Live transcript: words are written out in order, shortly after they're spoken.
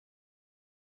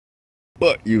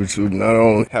But YouTube, not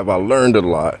only have I learned a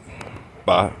lot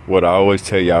by what I always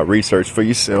tell y'all, research for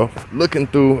yourself, looking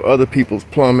through other people's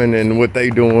plumbing and what they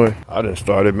doing, I just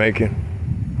started making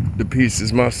the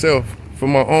pieces myself for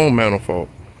my own manifold.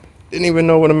 Didn't even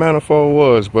know what a manifold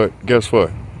was, but guess what?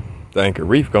 The Anchored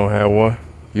Reef gonna have one.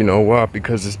 You know why?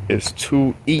 Because it's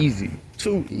too easy.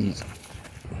 Too easy.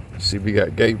 See, we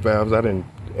got gate valves.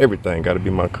 Everything got to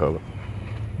be my color.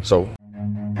 So,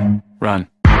 run.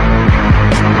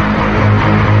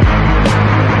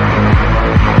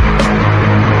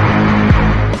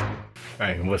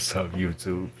 Hey, what's up,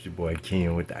 YouTube? It's your boy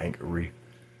Ken with the Anchored Reef.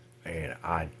 And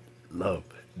I love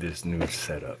this new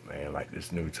setup, man. Like,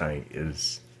 this new tank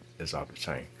is off the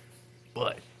chain.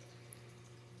 But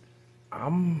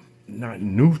I'm not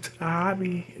new to the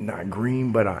hobby, not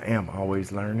green, but I am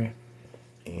always learning.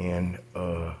 And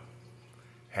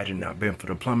had it not been for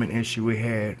the plumbing issue we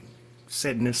had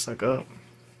setting this sucker up,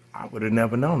 I would have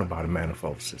never known about a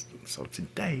manifold system. So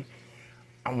today,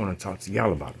 I want to talk to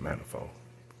y'all about a manifold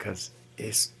because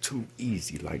it's too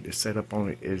easy. Like, the setup on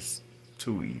it is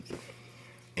too easy.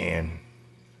 And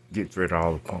gets rid of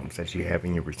all the pumps that you have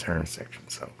in your return section.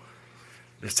 So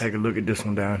let's take a look at this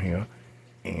one down here,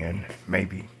 and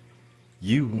maybe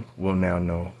you will now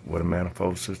know what a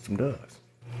manifold system does.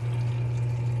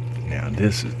 Now,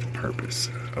 this is the purpose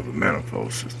of a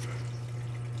manifold system.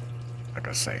 Like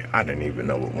I say, I didn't even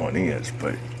know what one is,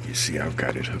 but you see I've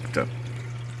got it hooked up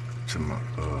to my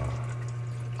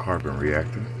carbon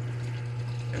reactor.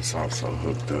 It's also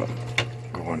hooked up,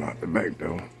 going out the back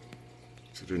door,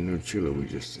 to the new chiller we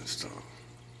just installed.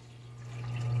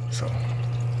 So,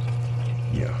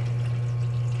 yeah,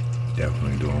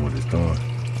 definitely doing what it's doing.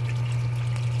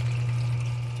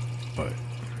 But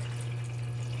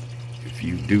if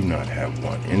you do not have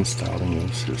one installed in your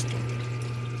system,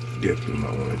 definitely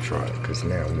might want to try it, because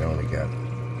now we only got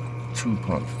 2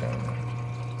 pumps down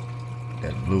there.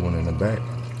 That blue one in the back,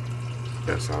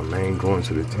 that's our main going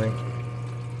to the tank.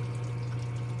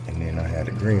 And then I had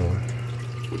a green one,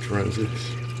 which runs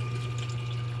this.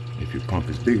 If your pump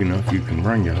is big enough, you can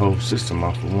run your whole system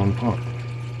off of one pump.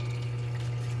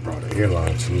 Brought an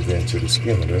airline tube into the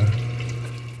skimmer there.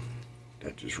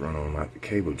 That just run on like the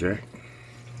cable jack.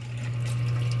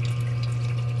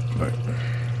 But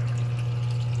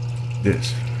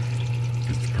this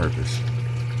is the purpose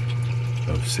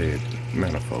of said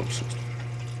manifold system.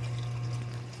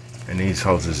 And these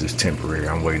hoses is temporary.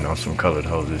 I'm waiting on some colored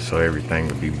hoses so everything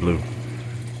will be blue.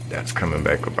 That's coming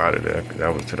back up out of there, because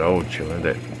that was to the old chiller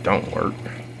that don't work.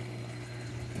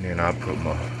 And then I put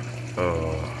my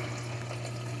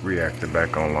reactor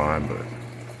back online. But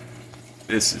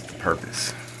this is the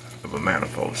purpose of a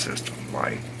manifold system.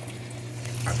 Like,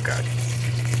 I've got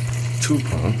 2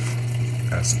 pumps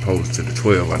as opposed to the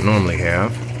 12 I normally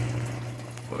have,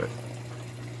 but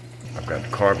I've got the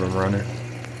carbon running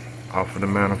off of the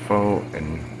manifold,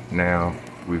 and now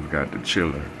we've got the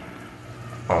chiller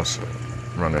also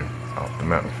running off the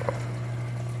manifold.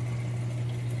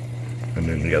 And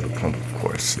then the other pump, of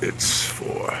course, it's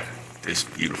for this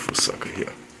beautiful sucker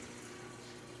here.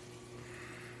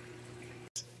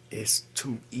 It's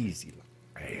too easy.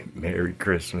 Hey, Merry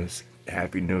Christmas,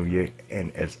 Happy New Year,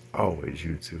 and as always,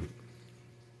 YouTube,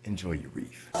 enjoy your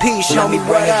reef. Peace, show me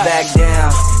bring it back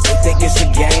down. They think it's a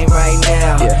game right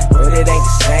now, but it ain't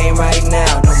the same right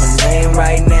now. Know my name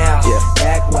right now.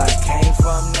 Back